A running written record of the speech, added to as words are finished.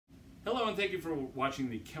Hello and thank you for watching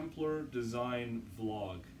the Kempler Design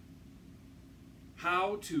Vlog.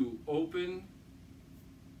 How to open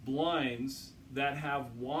blinds that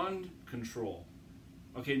have wand control.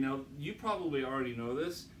 Okay, now you probably already know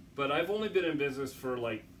this, but I've only been in business for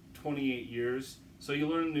like 28 years, so you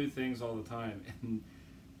learn new things all the time. And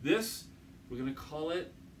this, we're gonna call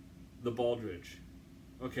it the Baldridge.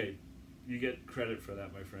 Okay, you get credit for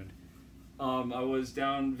that, my friend. I was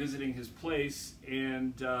down visiting his place,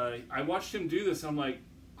 and I watched him do this. I'm like,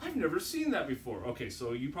 I've never seen that before. Okay,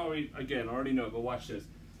 so you probably, again, already know it, but watch this.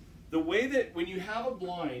 The way that when you have a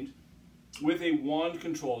blind with a wand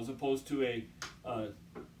control as opposed to a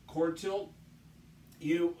cord tilt,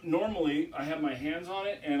 normally, I have my hands on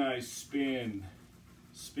it, and I spin,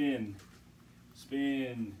 spin,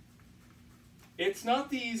 spin. It's not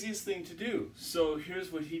the easiest thing to do, so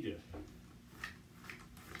here's what he did.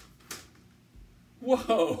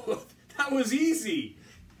 Whoa, that was easy.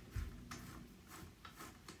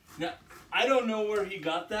 Now, I don't know where he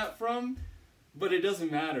got that from, but it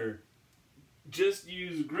doesn't matter. Just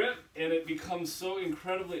use grip and it becomes so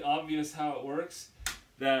incredibly obvious how it works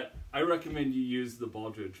that I recommend you use the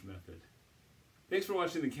Baldridge method. Thanks for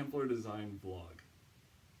watching the Kempler Design Vlog.